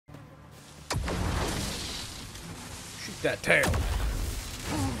that tail.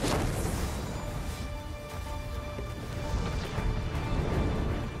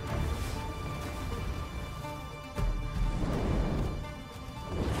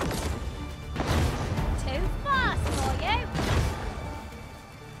 Too fast for you.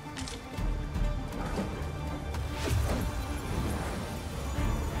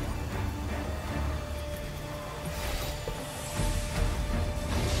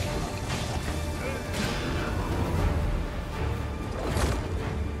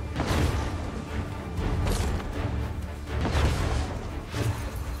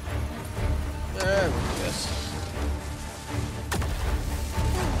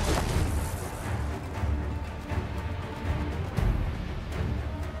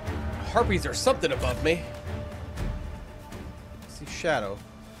 Harpies or something above me. I see shadow.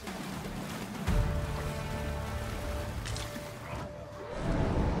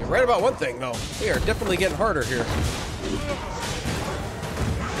 You're right about one thing, though. We are definitely getting harder here.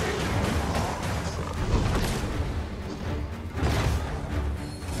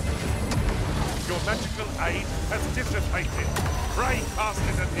 Your magical aid has dissipated. Pray cast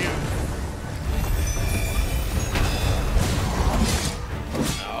it anew.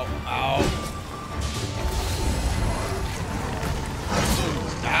 Ow.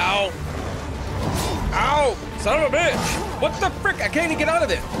 Ow. Ow. Son of a bitch. What the frick? I can't even get out of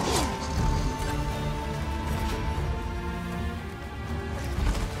it.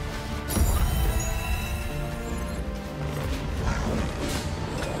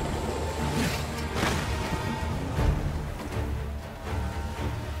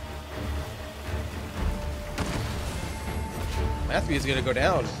 Matthew is gonna go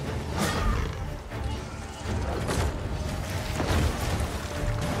down.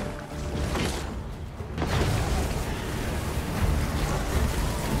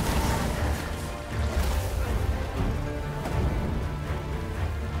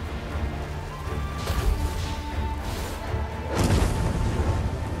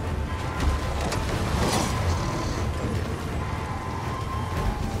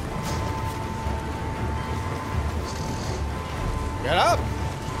 Get up!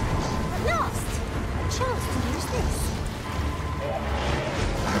 At last, a chance to use this.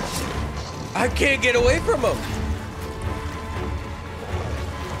 I can't get away from him.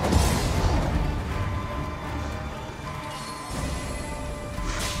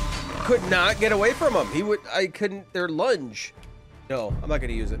 Could not get away from him. He would. I couldn't. Their lunge. No, I'm not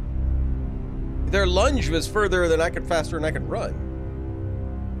going to use it. Their lunge was further than I could, faster than I could run.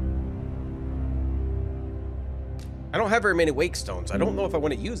 I don't have very many wake stones. I don't know if I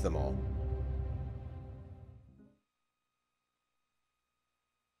want to use them all.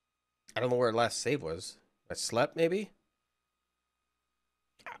 I don't know where our last save was. I slept, maybe?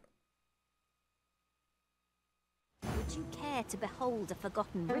 Would you care to behold a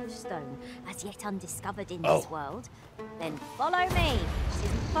forgotten riftstone as yet undiscovered in this world? Then follow me. It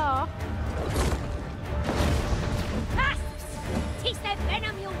isn't far. Hasps! Tis their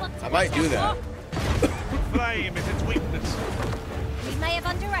venom you'll want to I might do that. Flame is its weakness. We may have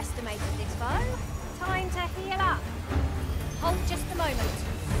underestimated this foe. Time to heal up. Hold just a moment.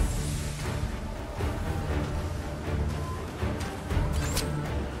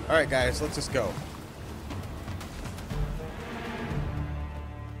 All right, guys, let's just go.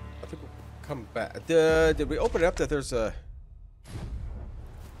 I think we'll come back. Did we open it up that there's a...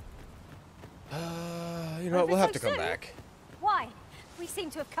 you know what? We'll have to come back. Why? We seem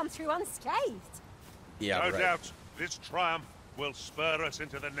to have come through unscathed. Yeah, No right. doubt this triumph will spur us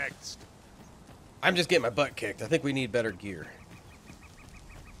into the next. I'm just getting my butt kicked. I think we need better gear.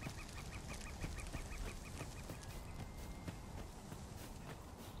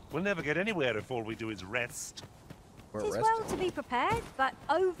 We'll never get anywhere if all we do is rest. We're Tis resting. well to be prepared, but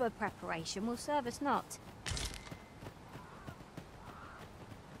over-preparation will serve us not.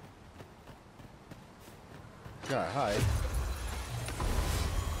 Yeah, hi.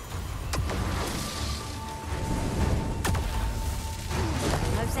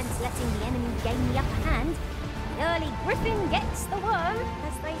 No sense letting the enemy gain the upper hand. The early griffin gets the worm,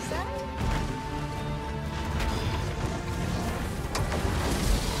 as they say.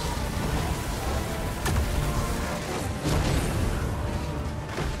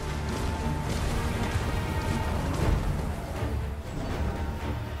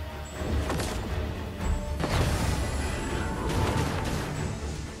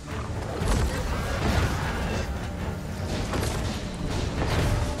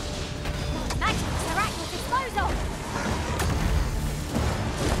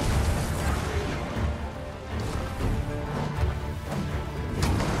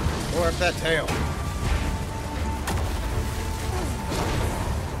 That tail.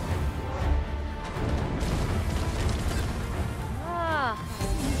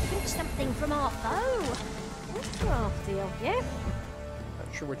 everything from our foe. That's crafty of you.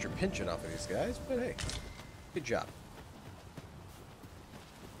 Not sure what you're pinching off of these guys, but hey, good job.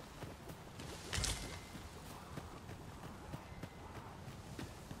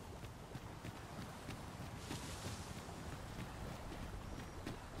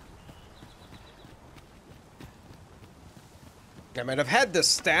 I mean, I've had this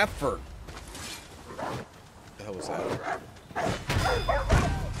staff for... What the hell was that?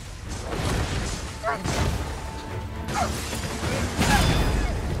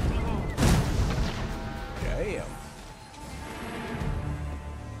 Damn.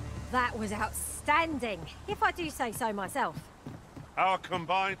 That was outstanding, if I do say so myself. Our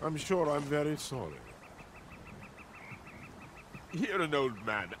combined... I'm sure I'm very sorry. Hear an old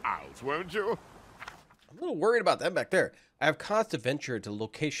man out, won't you? I'm a little worried about them back there. I have caused to venture to a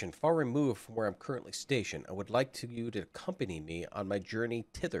location far removed from where I'm currently stationed. I would like you to accompany me on my journey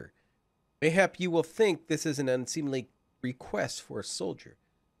thither. Mayhap you will think this is an unseemly request for a soldier,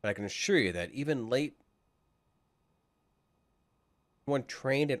 but I can assure you that even one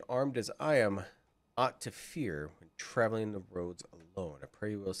trained and armed as I am ought to fear when traveling the roads alone. I pray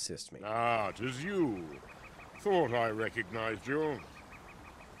you will assist me. Ah, 'tis you. Thought I recognized you.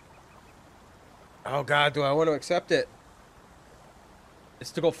 Oh God, do I want to accept it? It's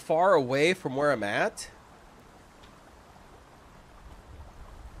to go far away from where I'm at?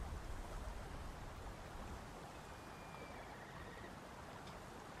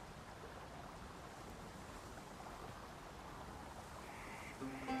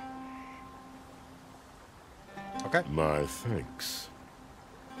 Okay. My thanks.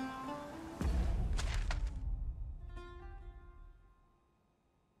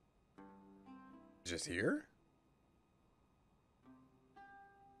 Just here?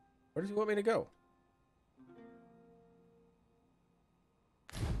 Where does he want me to go?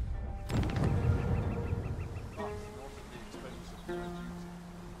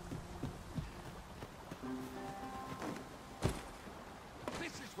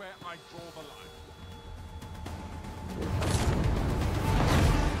 This is where I draw the line.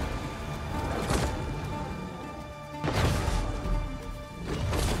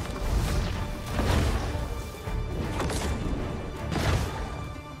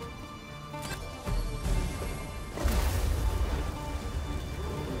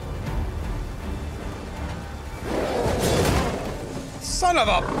 Son of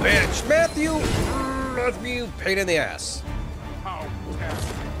a bitch! Matthew, pain in the ass. How dare you.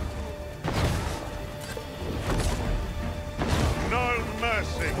 No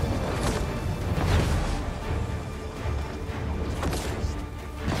mercy.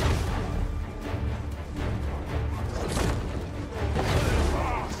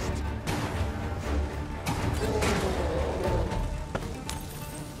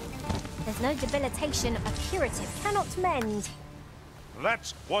 There's no debilitation a curative cannot mend.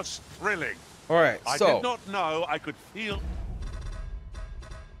 That was thrilling. All right, I so did not know I could feel...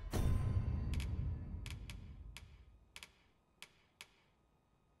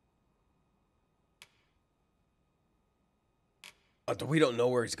 we don't know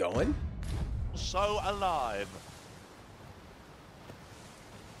where he's going. so alive.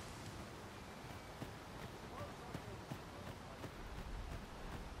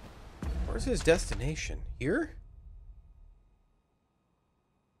 Where's his destination? Here?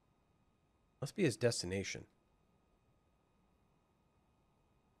 Must be his destination.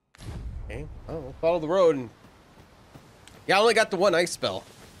 Okay, well, we'll follow the road and... Yeah, I only got the one ice spell.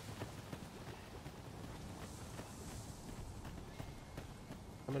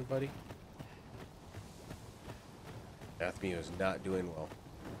 Come on, buddy. Dathmio is not doing well.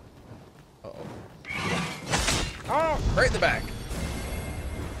 Uh-oh. Oh, right in the back.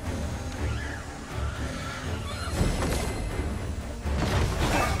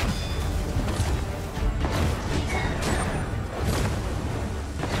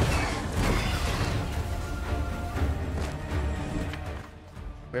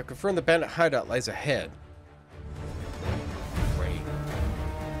 We have confirmed the bandit hideout lies ahead. Great.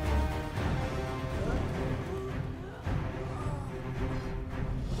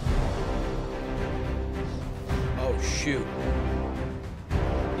 Oh, shoot.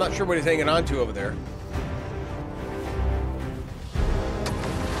 I'm not sure what he's hanging on to over there.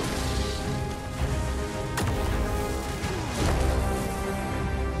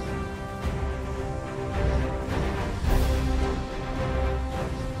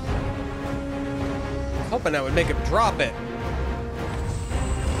 Hoping I would make him drop it.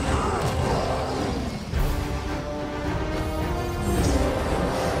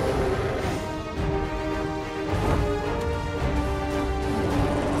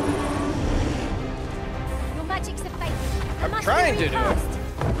 too fast.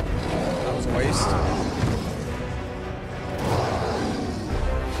 That was a waste.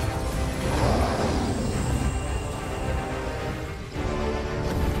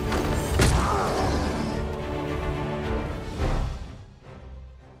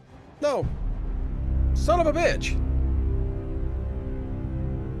 No. Son of a bitch.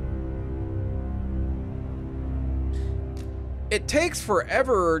 It takes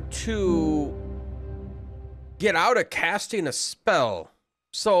forever to get out of casting a spell.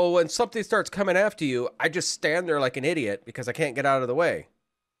 So when something starts coming after you, I just stand there like an idiot because I can't get out of the way.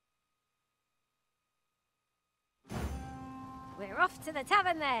 We're off to the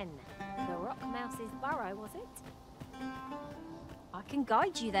tavern then. The Rock Mouse's burrow, was it? I can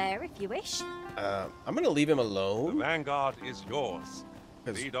guide you there if you wish. I'm gonna leave him The alone. vanguard is yours.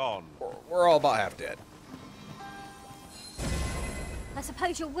 Lead on. We're all about half dead. I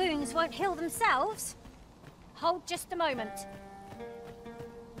suppose your wounds won't heal themselves? Hold just a moment.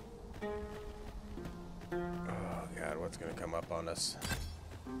 Oh God, what's gonna come up on us?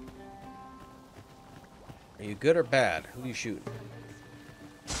 Are you good or bad? Who are you shooting?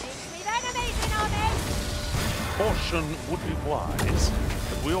 We've enemies in our midst! Caution would be wise,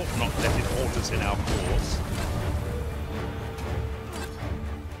 but we ought not let it halt us in our course.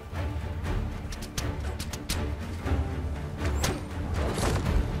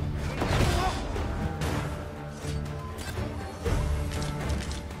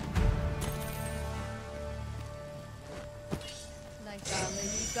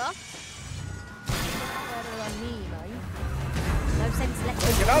 No sense letting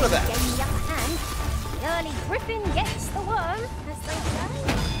Hey, get out of that. gain the upper hand. The early griffin gets the worm, as they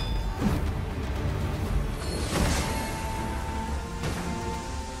say.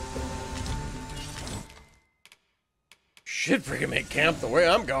 Should freaking make camp the way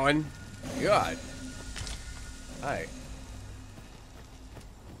I'm going. God. Hi.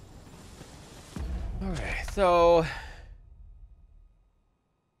 Alright, so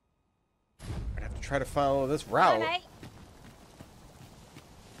I'd have to try to follow this route. Bye, mate.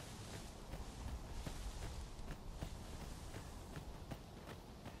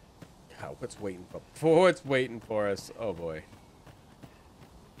 God, what's waiting for us? Oh boy.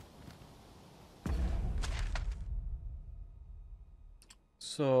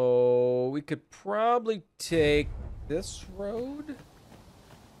 So we could probably take this road.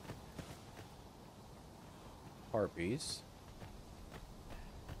 Harpies.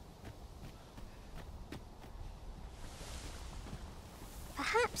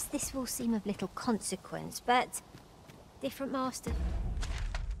 Perhaps this will seem of little consequence, but different master.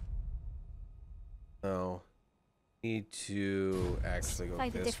 No. Need to actually go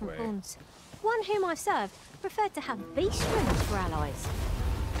Favour this different way. pawns. One whom I served preferred to have beast runes for allies.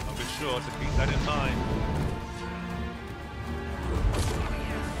 I'll be sure to keep that in mind.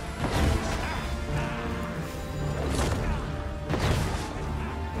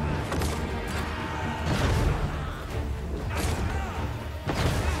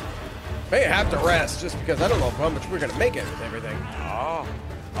 May have to rest just because I don't know how much we're gonna make it with everything. Ah,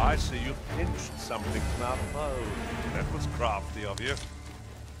 I see you've pinched something from our foe. That was crafty of you.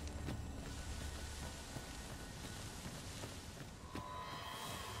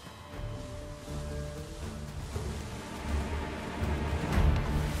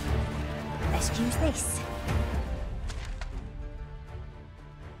 Best use this.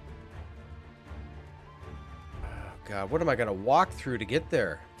 Oh God, what am I gonna walk through to get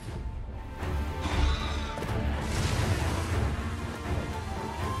there?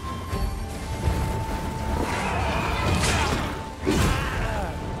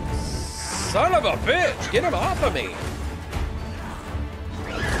 Son of a bitch! Get him off of me!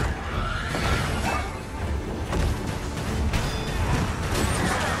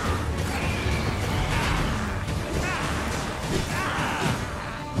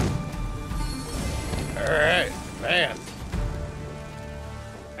 Alright, man.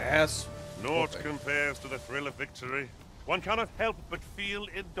 Ass. Naught compares to the thrill of victory. One cannot help but feel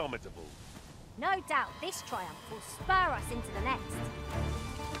indomitable. No doubt this triumph will spur us into the next.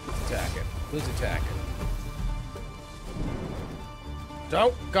 Attacking. Who's attacking?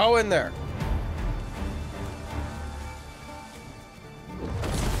 Don't go in there.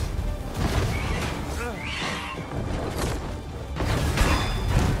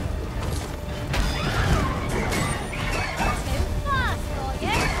 Too fast for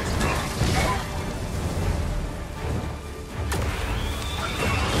you.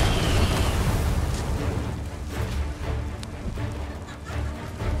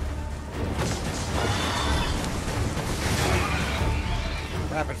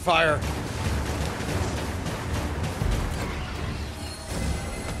 Rapid fire.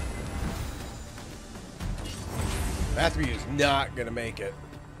 Matthew's not gonna make it.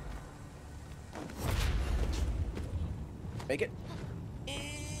 Make it?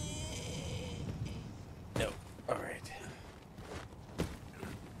 No. Alright.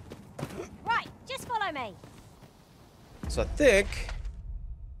 Right, just follow me. So I think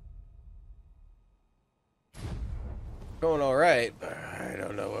going all right, but I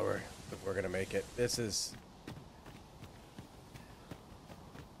don't know if we're gonna make it. This is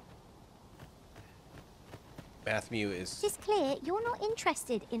Matthew is. It's clear you're not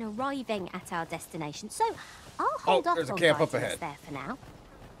interested in arriving at our destination, so I'll hold off there's a on camp up guiding us ahead. there for now.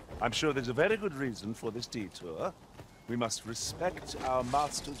 I'm sure there's a very good reason for this detour. We must respect our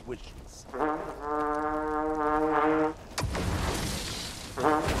master's wishes.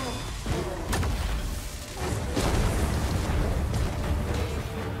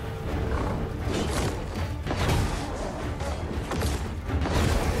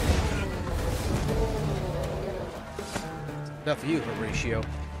 Enough of you, Horatio.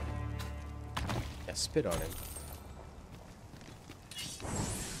 Yeah, spit on him.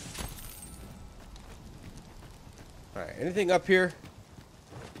 Alright, anything up here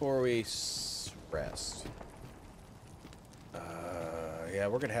before we rest? Yeah,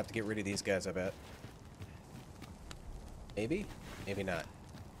 we're gonna have to get rid of these guys, I bet. Maybe? Maybe not.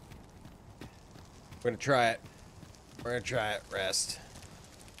 We're gonna try it. We're gonna try it. Rest.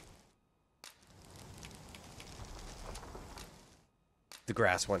 The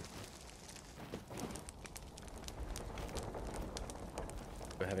grass one.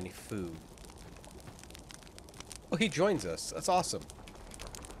 Don't have any food. Oh, he joins us. That's awesome.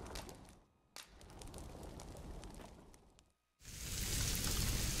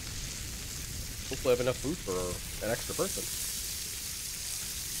 Hopefully I have enough food for an extra person.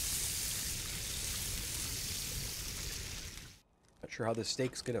 Not sure how this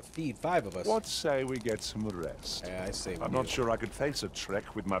steak's gonna feed 5 of us. What say we get some rest? Yeah, I say we I'm do. not sure I could face a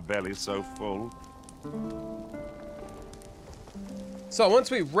trek with my belly so full. So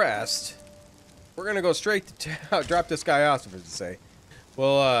once we rest, we're gonna go straight to town. Drop this guy off, as to say.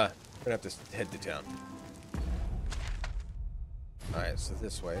 Well, we're gonna have to head to town. All right, so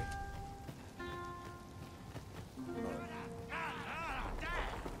this way.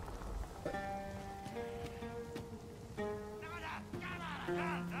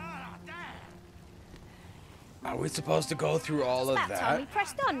 Are we supposed to go through all of About time we that?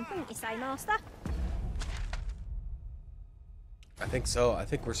 pressed on, wouldn't you say, Master? I think so. I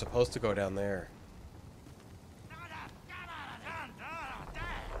think we're supposed to go down there.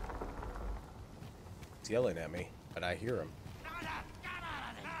 He's yelling at me, but I hear him.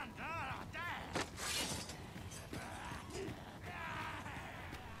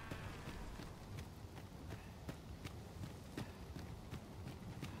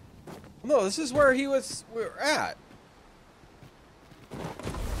 No, this is where we were at.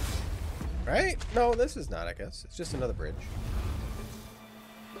 Right? No, this is not, I guess. It's just another bridge.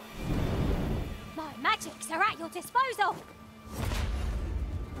 My magics are at your disposal.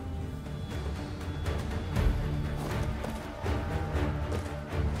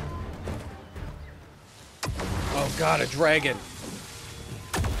 Oh god, a dragon.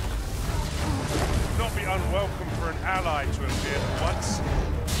 Not be unwelcome for an ally to appear at once.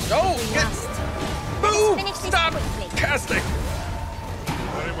 No! We Get, must. move! Finish this Stop quickly. casting!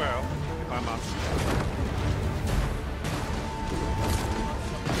 Very well, if I must.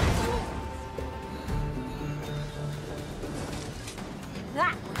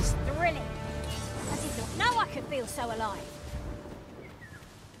 That was thrilling. I did not know I could feel so alive.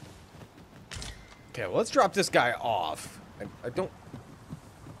 Okay, well, let's drop this guy off. I don't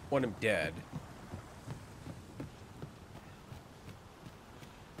want him dead.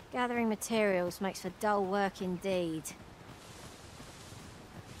 Gathering materials makes for dull work indeed.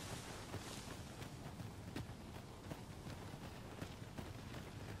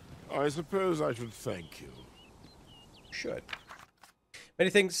 I suppose I should thank you. Should. Many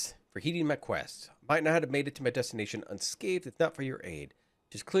thanks for heeding my quest. Might not have made it to my destination unscathed if not for your aid.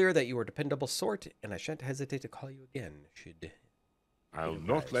 It is clear that you are a dependable sort, and I shan't hesitate to call you again, should... I'll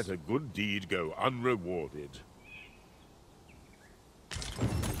not let a good deed go unrewarded.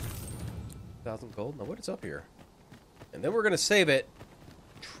 1,000 gold? Now what is up here? And then we're gonna save it.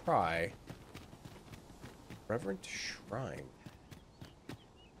 Try. Reverent Shrine.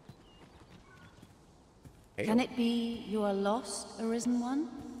 Hey. Can it be you are lost, Arisen One?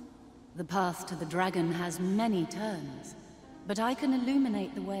 The path to the dragon has many turns, but I can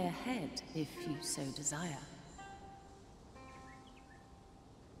illuminate the way ahead if you so desire.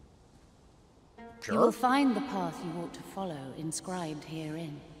 Sure. You will find the path you ought to follow inscribed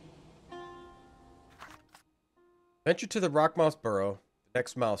herein. Venture to the Rock Mouse Burrow. The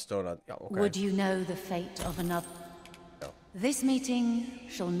next milestone on... Oh, okay. Would you know the fate of another? No. This meeting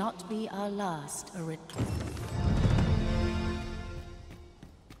shall not be our last, Arisen.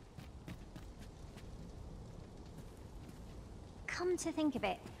 Come to think of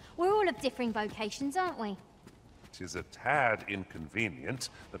it, we're all of differing vocations, aren't we? It is a tad inconvenient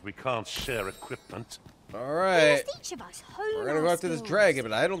that we can't share equipment. All right. Who each of us hone We're going to go our after this skills? dragon,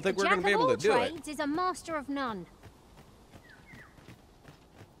 but I don't think A we're going to be able to do jack of all it. trades is a master of none.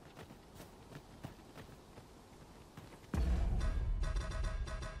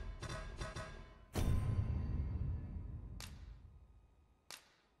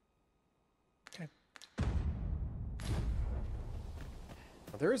 Okay.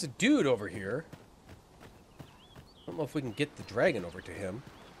 Now, there is a dude over here. I don't know if we can get the dragon over to him.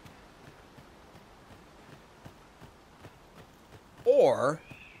 Or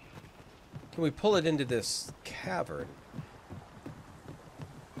can we pull it into this cavern?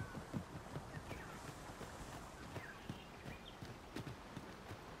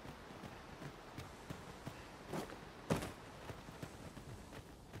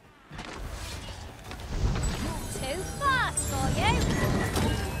 Too fast for you.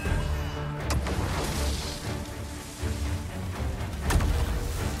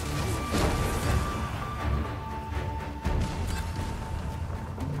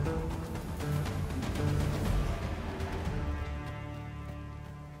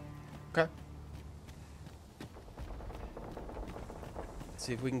 Okay. Let's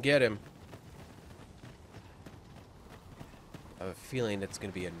see if we can get him. I have a feeling it's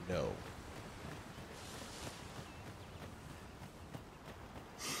going to be a no.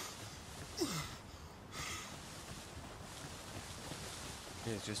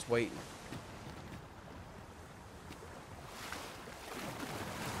 He's just waiting.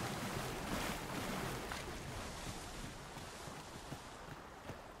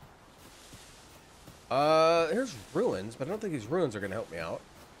 Here's ruins, but I don't think these ruins are going to help me out.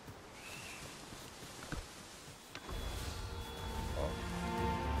 Oh.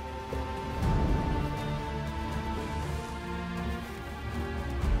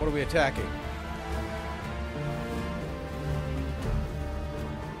 What are we attacking?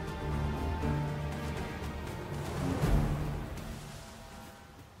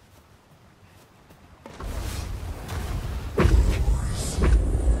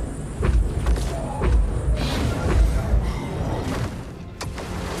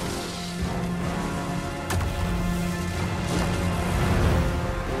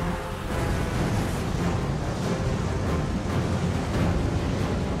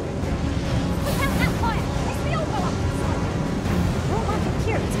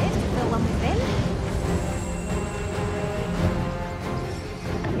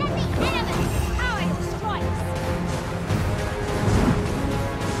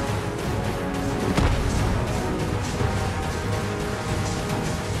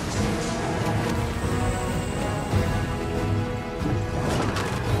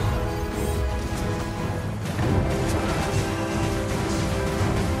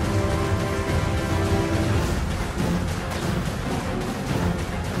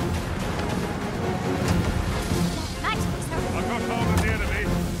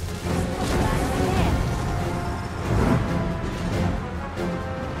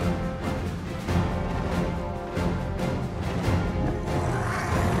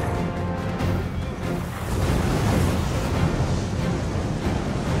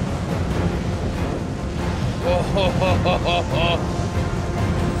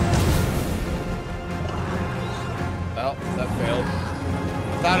 Well, that failed.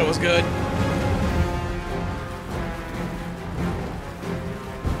 Thought it was good.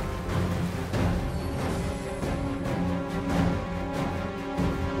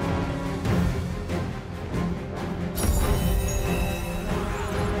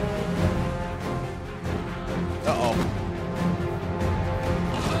 Uh-oh.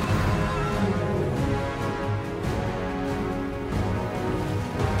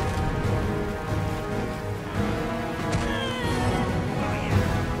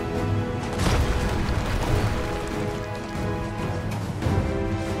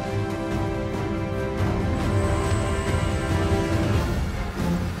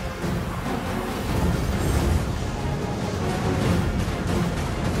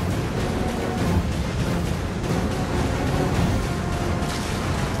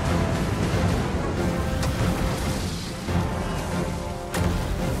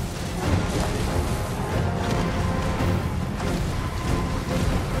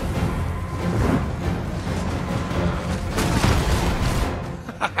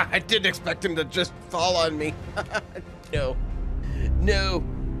 I didn't expect him to just fall on me. No. No.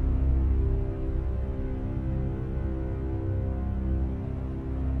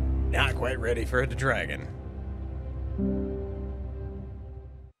 Not quite ready for the dragon.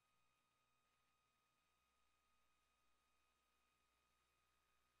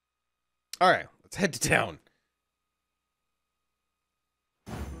 All right, let's head to town.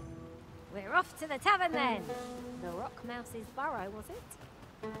 We're off to the tavern then. The Rock Mouse's burrow, was it?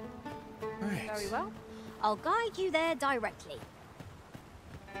 Right. Very well. I'll guide you there directly.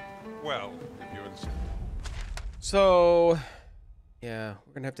 Well, if you insist. So, yeah,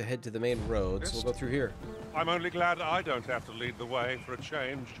 we're gonna have to head to the main road, so we'll go through here. I'm only glad I don't have to lead the way for a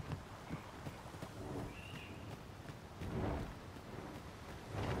change.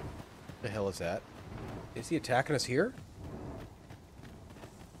 The hell is that? Is he attacking us here?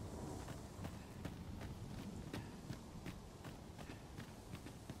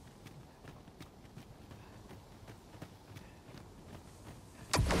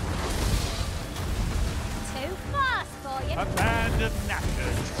 Too fast for you. Abandon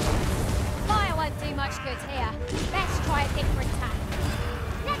knackers. Fire won't do much good here. Let's try a different tack.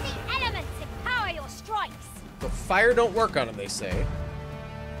 Let the elements empower your strikes. The fire don't work on him, they say.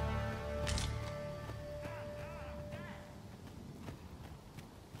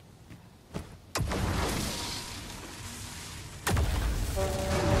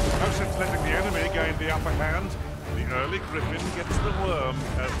 No sense letting the enemy gain the upper hand. The early griffin gets the worm,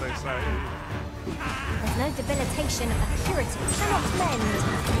 as they say. There's no debilitation a purity cannot mend.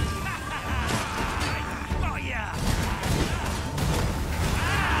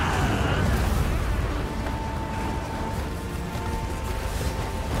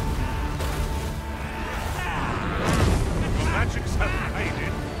 The magics have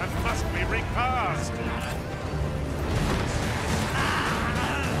faded and must be recast.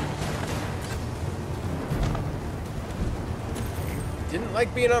 Didn't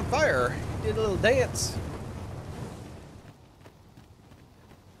like being on fire. Did a little dance.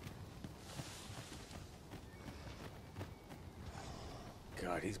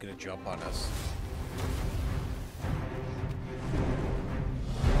 God, he's gonna jump on us.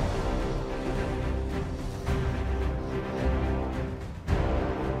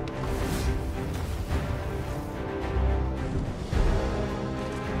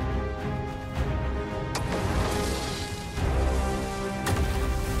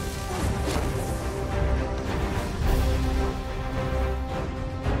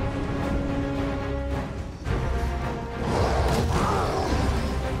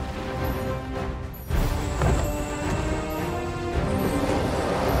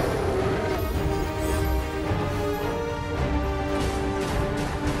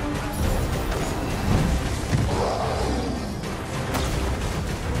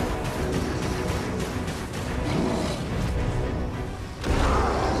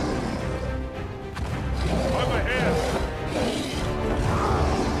 Over here.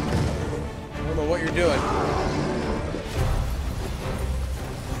 I don't know what you're doing.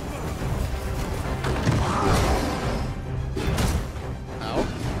 Ow.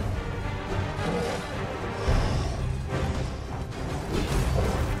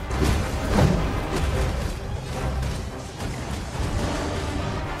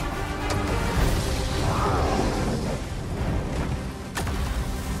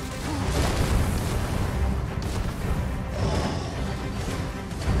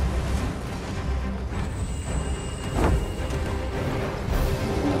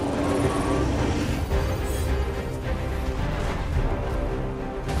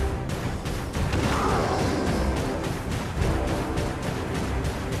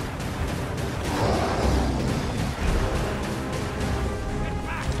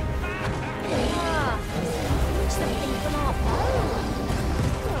 Ah, something from our bow.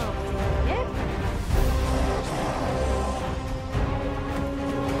 Oh, yeah.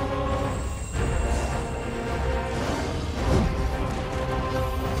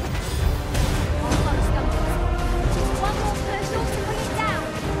 One more push off to bring it down.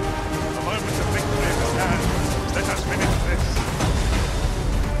 The moment of victory is at hand. Let us finish this.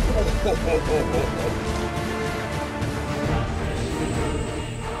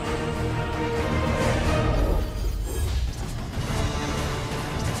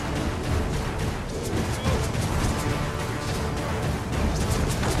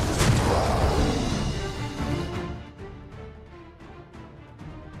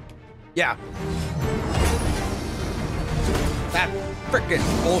 Yeah. That frickin'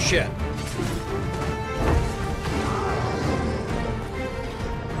 bullshit.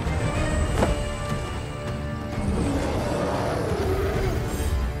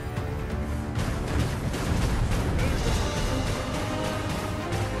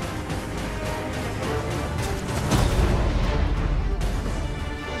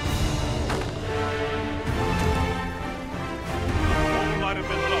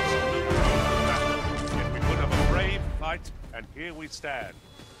 and here we stand.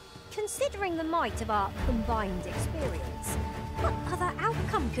 Considering the might of our combined experience, what other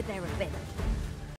outcome could there have been?